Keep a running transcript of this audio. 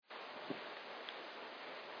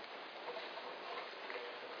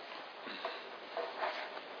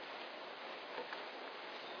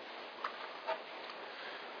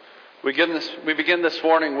We begin this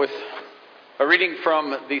morning with a reading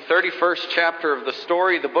from the 31st chapter of the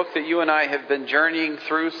story, the book that you and I have been journeying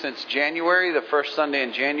through since January, the first Sunday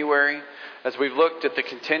in January, as we've looked at the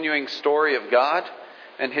continuing story of God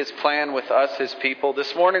and His plan with us, His people.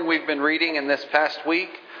 This morning we've been reading in this past week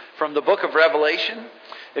from the book of Revelation.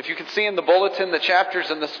 If you can see in the bulletin, the chapters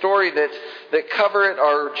in the story that cover it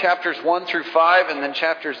are chapters 1 through 5 and then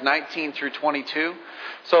chapters 19 through 22.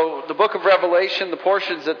 So the book of Revelation, the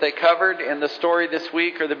portions that they covered in the story this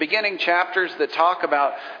week are the beginning chapters that talk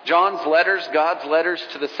about John's letters, God's letters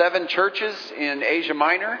to the 7 churches in Asia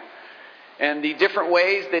Minor, and the different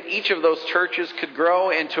ways that each of those churches could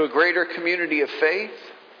grow into a greater community of faith.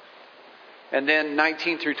 And then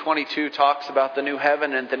 19 through 22 talks about the new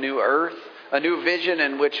heaven and the new earth, a new vision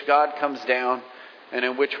in which God comes down and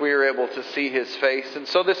in which we are able to see His face. And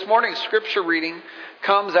so this morning's scripture reading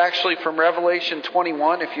comes actually from Revelation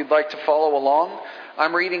 21, if you'd like to follow along.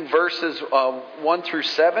 I'm reading verses 1 through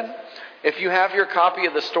 7. If you have your copy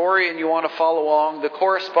of the story and you want to follow along, the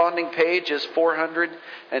corresponding page is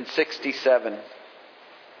 467.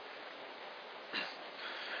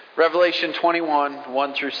 Revelation 21,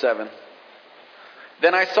 1 through 7.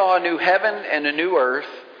 Then I saw a new heaven and a new earth,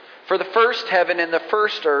 for the first heaven and the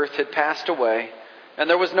first earth had passed away, and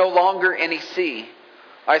there was no longer any sea.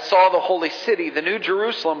 I saw the holy city, the new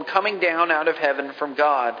Jerusalem, coming down out of heaven from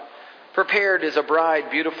God, prepared as a bride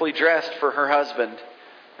beautifully dressed for her husband.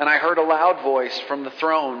 And I heard a loud voice from the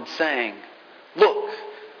throne saying, "Look,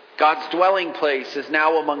 God's dwelling place is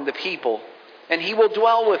now among the people, and He will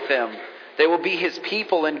dwell with them. They will be His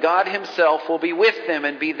people, and God Himself will be with them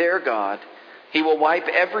and be their God. He will wipe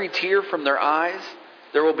every tear from their eyes.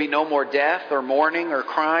 There will be no more death or mourning or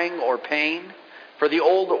crying or pain, for the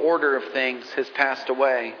old order of things has passed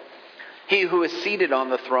away." He who is seated on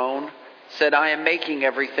the throne said, "I am making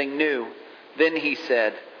everything new." Then He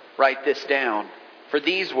said, "Write this down, for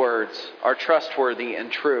these words are trustworthy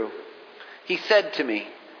and true." He said to me,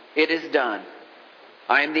 "It is done.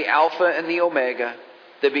 I am the Alpha and the Omega,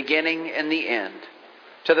 the beginning and the end.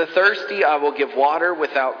 To the thirsty I will give water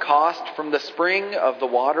without cost from the spring of the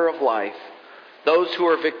water of life. Those who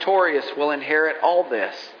are victorious will inherit all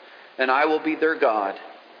this, and I will be their God,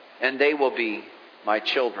 and they will be my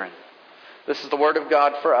children." This is the word of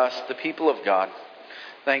God for us, the people of God.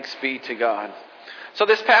 Thanks be to God. So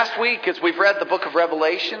this past week, as we've read the book of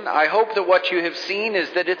Revelation, I hope that what you have seen is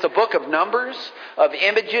that it's a book of numbers, of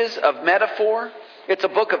images, of metaphor. It's a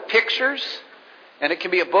book of pictures, and it can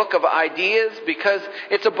be a book of ideas, because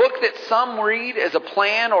it's a book that some read as a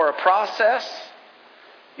plan or a process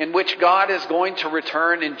in which God is going to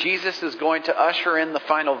return and Jesus is going to usher in the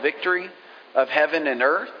final victory of heaven and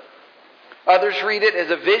earth. Others read it as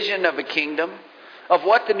a vision of a kingdom, of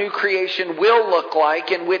what the new creation will look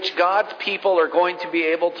like, in which God's people are going to be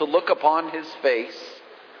able to look upon His face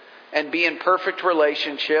and be in perfect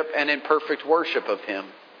relationship and in perfect worship of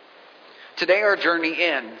Him. Today our journey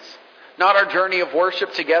ends. Not our journey of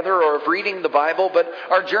worship together or of reading the Bible, but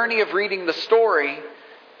our journey of reading the story,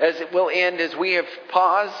 as it will end as we have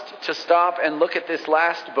paused to stop and look at this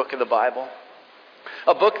last book of the Bible.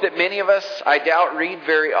 A book that many of us, I doubt, read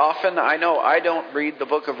very often. I know I don't read the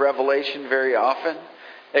book of Revelation very often,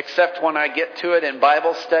 except when I get to it in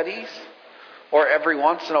Bible studies or every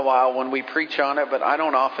once in a while when we preach on it, but I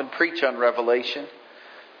don't often preach on Revelation.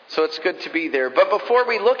 So it's good to be there. But before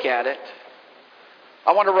we look at it,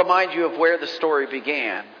 I want to remind you of where the story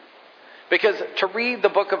began. Because to read the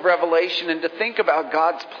book of Revelation and to think about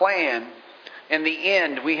God's plan in the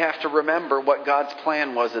end, we have to remember what God's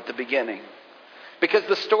plan was at the beginning. Because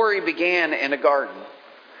the story began in a garden.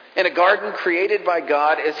 In a garden created by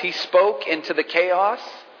God as He spoke into the chaos,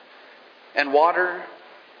 and water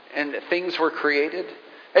and things were created.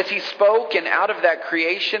 As He spoke, and out of that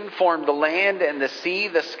creation formed the land and the sea,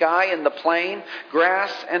 the sky and the plain,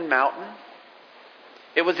 grass and mountain.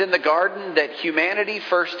 It was in the garden that humanity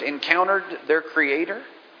first encountered their Creator.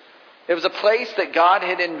 It was a place that God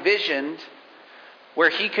had envisioned where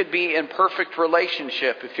He could be in perfect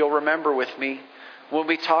relationship. If you'll remember with me, when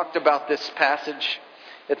we talked about this passage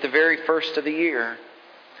at the very first of the year,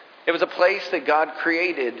 it was a place that God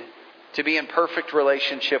created to be in perfect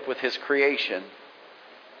relationship with His creation,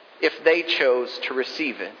 if they chose to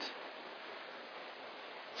receive it.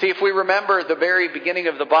 See, if we remember the very beginning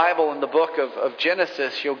of the Bible in the book of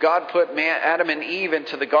Genesis, God put Adam and Eve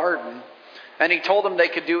into the garden, and He told them they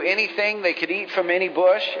could do anything, they could eat from any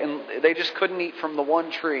bush, and they just couldn't eat from the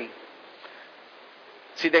one tree.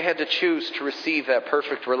 See, they had to choose to receive that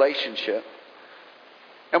perfect relationship.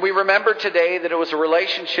 And we remember today that it was a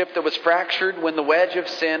relationship that was fractured when the wedge of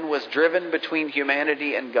sin was driven between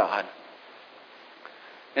humanity and God.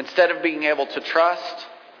 Instead of being able to trust,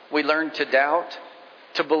 we learn to doubt.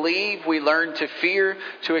 To believe, we learn to fear.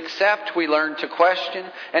 To accept, we learn to question.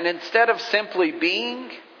 And instead of simply being,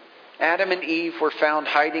 Adam and Eve were found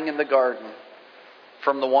hiding in the garden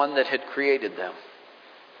from the one that had created them.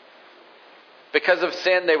 Because of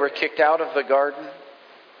sin, they were kicked out of the garden.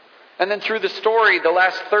 And then through the story, the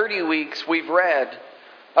last 30 weeks, we've read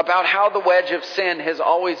about how the wedge of sin has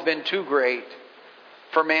always been too great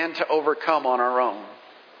for man to overcome on our own.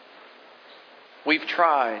 We've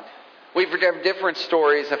tried. We've had different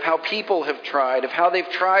stories of how people have tried, of how they've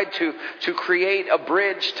tried to create a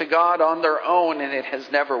bridge to God on their own, and it has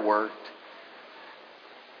never worked.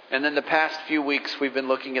 And then the past few weeks, we've been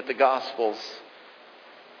looking at the Gospels.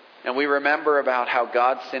 And we remember about how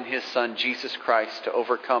God sent His Son, Jesus Christ, to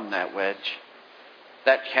overcome that wedge,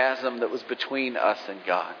 that chasm that was between us and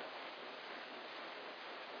God.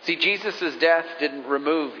 See, Jesus' death didn't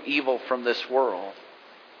remove evil from this world.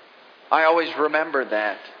 I always remember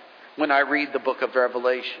that when I read the book of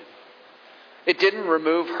Revelation. It didn't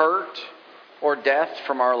remove hurt or death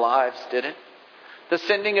from our lives, did it? The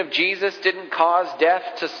sending of Jesus didn't cause death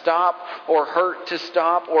to stop or hurt to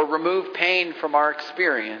stop or remove pain from our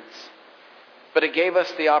experience. But it gave us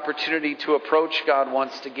the opportunity to approach God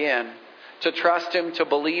once again, to trust Him, to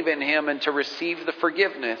believe in Him, and to receive the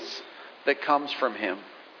forgiveness that comes from Him.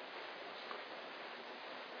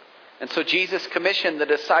 And so Jesus commissioned the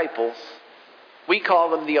disciples, we call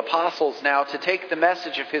them the apostles now, to take the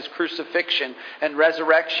message of His crucifixion and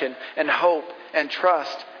resurrection and hope and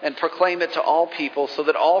trust and proclaim it to all people so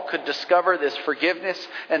that all could discover this forgiveness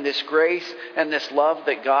and this grace and this love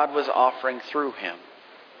that God was offering through Him.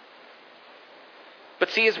 But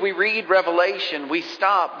see, as we read Revelation, we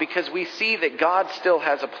stop because we see that God still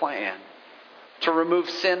has a plan to remove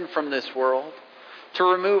sin from this world, to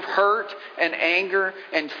remove hurt and anger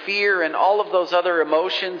and fear and all of those other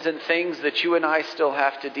emotions and things that you and I still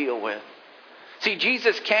have to deal with. See,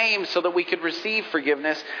 Jesus came so that we could receive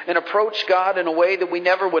forgiveness and approach God in a way that we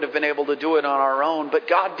never would have been able to do it on our own. But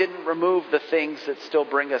God didn't remove the things that still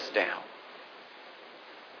bring us down.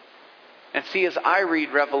 And see, as I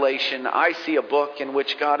read Revelation, I see a book in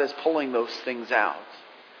which God is pulling those things out.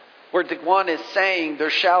 Where the one is saying there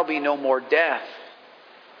shall be no more death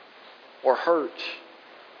or hurt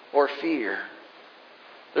or fear.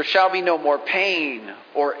 There shall be no more pain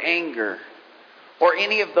or anger or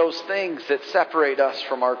any of those things that separate us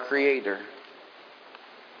from our Creator.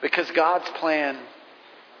 Because God's plan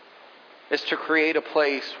is to create a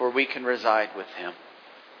place where we can reside with Him.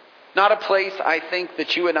 Not a place, I think,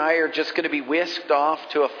 that you and I are just going to be whisked off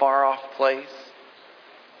to a far-off place.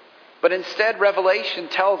 But instead, Revelation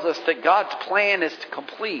tells us that God's plan is to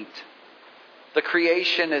complete the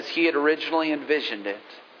creation as He had originally envisioned it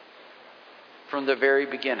from the very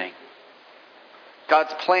beginning.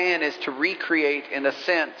 God's plan is to recreate, in a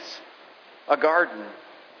sense, a garden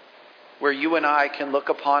where you and I can look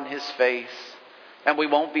upon His face and we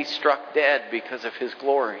won't be struck dead because of His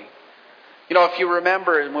glory. You know, if you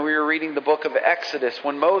remember when we were reading the book of Exodus,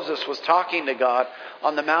 when Moses was talking to God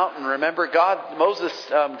on the mountain, remember God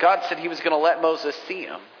said He was going to let Moses see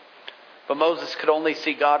Him. But Moses could only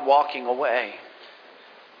see God walking away,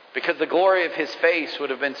 because the glory of His face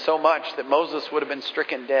would have been so much that Moses would have been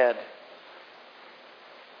stricken dead.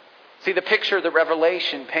 See, the picture that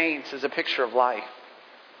Revelation paints is a picture of life.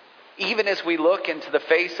 Even as we look into the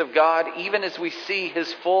face of God, even as we see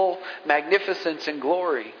His full magnificence and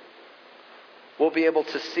glory, we'll be able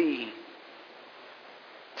to see.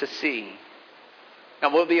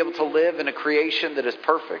 And we'll be able to live in a creation that is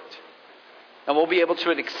perfect. And we'll be able to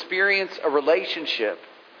experience a relationship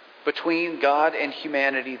between God and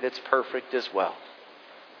humanity that's perfect as well.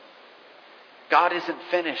 God isn't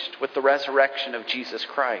finished with the resurrection of Jesus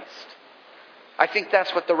Christ. I think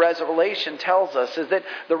that's what the Revelation tells us, is that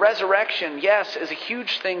the resurrection, yes, is a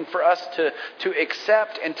huge thing for us to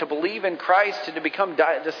accept and to believe in Christ and to become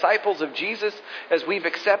disciples of Jesus as we've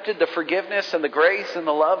accepted the forgiveness and the grace and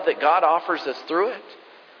the love that God offers us through it.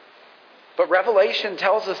 But Revelation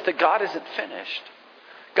tells us that God isn't finished.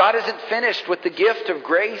 God isn't finished with the gift of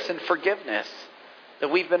grace and forgiveness that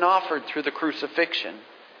we've been offered through the crucifixion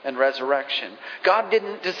and resurrection. God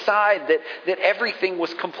didn't decide that everything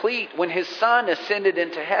was complete when His Son ascended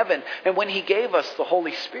into heaven and when He gave us the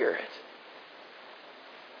Holy Spirit.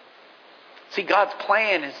 See, God's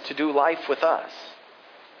plan is to do life with us.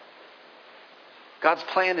 God's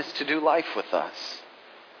plan is to do life with us.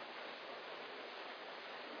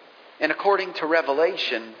 And according to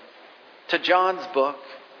Revelation, to John's book,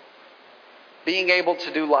 being able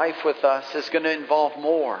to do life with us is going to involve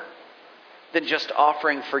more than just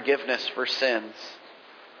offering forgiveness for sins.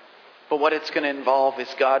 But what it's going to involve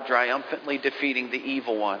is God triumphantly defeating the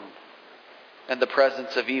evil one and the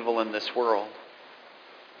presence of evil in this world.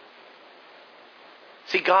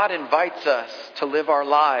 See, God invites us to live our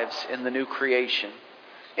lives in the new creation,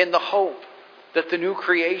 in the hope that the new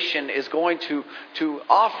creation is going to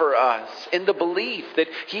offer us, in the belief that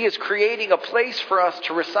He is creating a place for us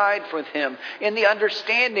to reside with Him, in the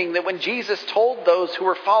understanding that when Jesus told those who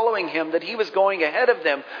were following Him that He was going ahead of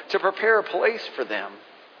them to prepare a place for them.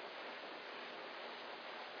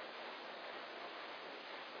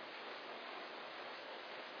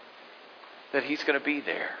 That He's going to be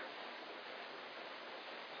there.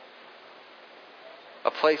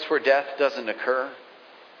 A place where death doesn't occur.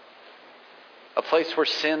 A place where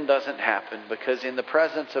sin doesn't happen, because in the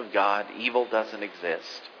presence of God, evil doesn't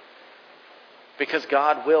exist. Because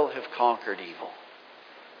God will have conquered evil.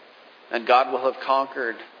 And God will have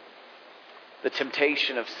conquered the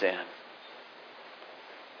temptation of sin,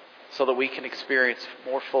 so that we can experience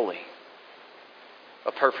more fully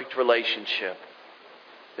a perfect relationship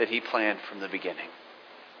that He planned from the beginning.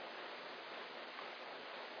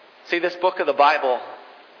 See, this book of the Bible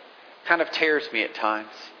kind of tears me at times.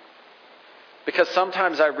 Because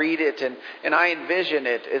sometimes I read it and I envision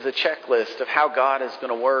it as a checklist of how God is going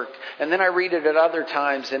to work. And then I read it at other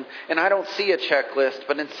times and I don't see a checklist,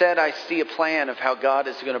 but instead I see a plan of how God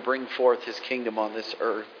is going to bring forth His kingdom on this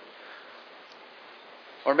earth.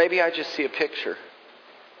 Or maybe I just see a picture.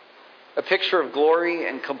 A picture of glory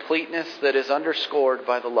and completeness that is underscored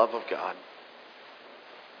by the love of God.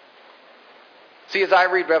 See, as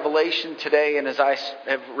I read Revelation today and as I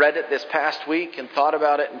have read it this past week and thought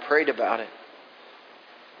about it and prayed about it,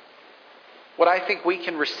 what I think we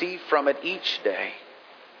can receive from it each day,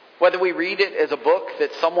 whether we read it as a book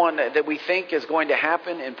that we think is going to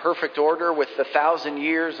happen in perfect order with the 1,000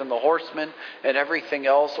 years and the horsemen and everything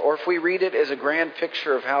else, or if we read it as a grand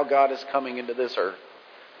picture of how God is coming into this earth,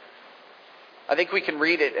 I think we can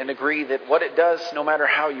read it and agree that what it does, no matter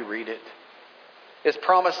how you read it, is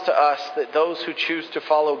promise to us that those who choose to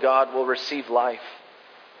follow God will receive life.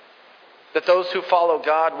 That those who follow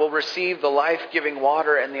God will receive the life-giving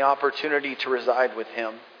water and the opportunity to reside with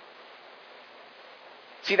Him.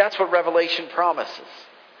 See, that's what Revelation promises.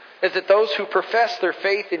 Is that those who profess their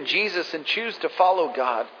faith in Jesus and choose to follow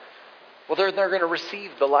God, well, they're going to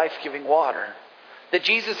receive the life-giving water. That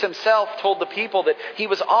Jesus Himself told the people that He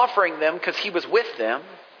was offering them because He was with them.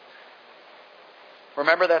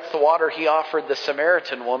 Remember, that's the water He offered the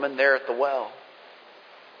Samaritan woman there at the well.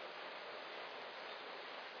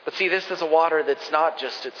 But see, this is a water that's not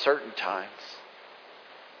just at certain times,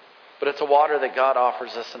 but it's a water that God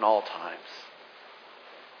offers us in all times.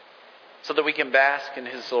 So that we can bask in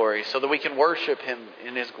His glory, so that we can worship Him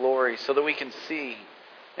in His glory, so that we can see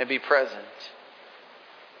and be present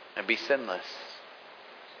and be sinless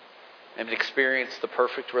and experience the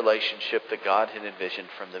perfect relationship that God had envisioned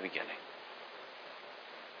from the beginning.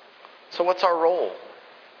 So what's our role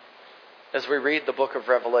as we read the book of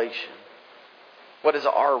Revelation? What is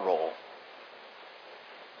our role?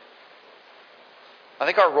 I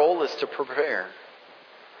think our role is to prepare.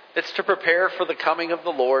 It's to prepare for the coming of the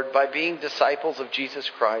Lord by being disciples of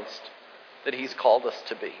Jesus Christ that He's called us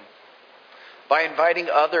to be. By inviting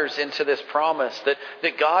others into this promise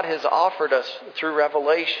that God has offered us through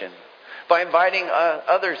Revelation. By inviting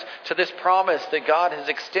others to this promise that God has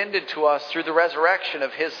extended to us through the resurrection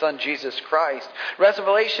of His Son, Jesus Christ.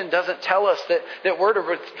 Revelation doesn't tell us that we're to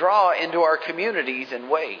withdraw into our communities and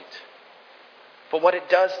wait. But what it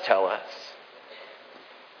does tell us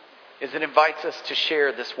is it invites us to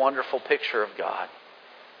share this wonderful picture of God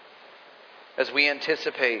as we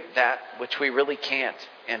anticipate that which we really can't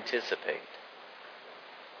anticipate.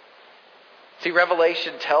 See,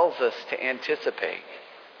 Revelation tells us to anticipate.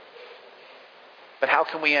 But how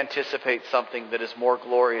can we anticipate something that is more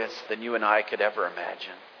glorious than you and I could ever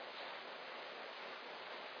imagine?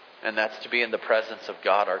 And that's to be in the presence of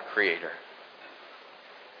God, our Creator.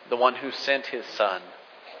 The one who sent His Son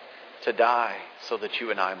to die so that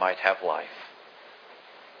you and I might have life.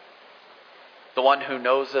 The one who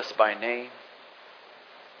knows us by name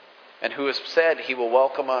and who has said He will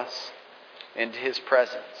welcome us into His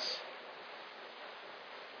presence.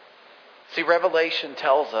 See, Revelation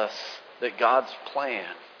tells us that God's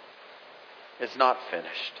plan is not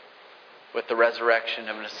finished with the resurrection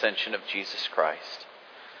and ascension of Jesus Christ.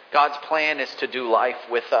 God's plan is to do life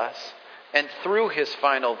with us, and through His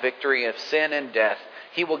final victory of sin and death,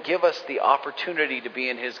 He will give us the opportunity to be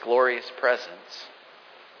in His glorious presence,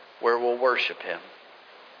 where we'll worship Him.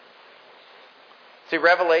 See,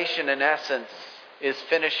 Revelation in essence is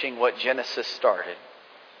finishing what Genesis started.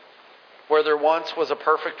 Where there once was a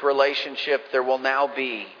perfect relationship, there will now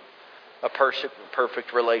be a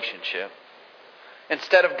perfect relationship.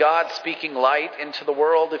 Instead of God speaking light into the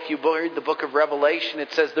world, if you read the book of Revelation,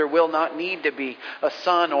 it says there will not need to be a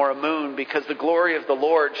sun or a moon because the glory of the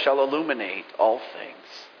Lord shall illuminate all things.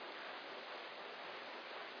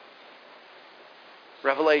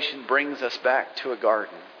 Revelation brings us back to a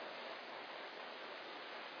garden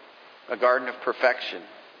of perfection,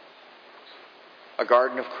 a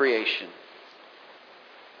garden of creation,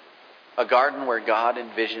 a garden where God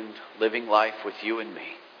envisioned living life with you and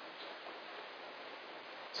me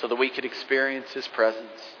so that we could experience His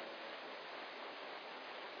presence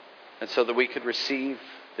and so that we could receive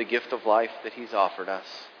the gift of life that He's offered us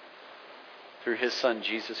through His Son,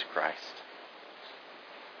 Jesus Christ.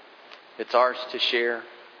 It's ours to share.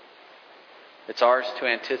 It's ours to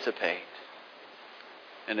anticipate.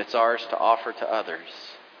 And it's ours to offer to others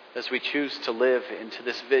as we choose to live into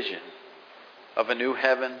this vision of a new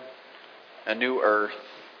heaven, a new earth,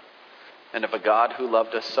 and of a God who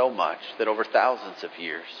loved us so much that over thousands of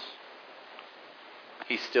years,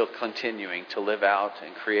 He's still continuing to live out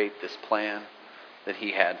and create this plan that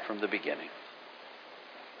He had from the beginning,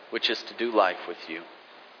 which is to do life with you,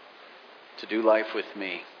 to do life with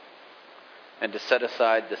me, and to set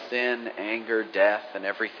aside the sin, anger, death, and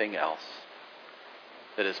everything else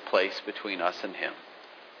that is placed between us and Him.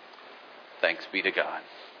 Thanks be to God.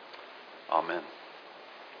 Amen.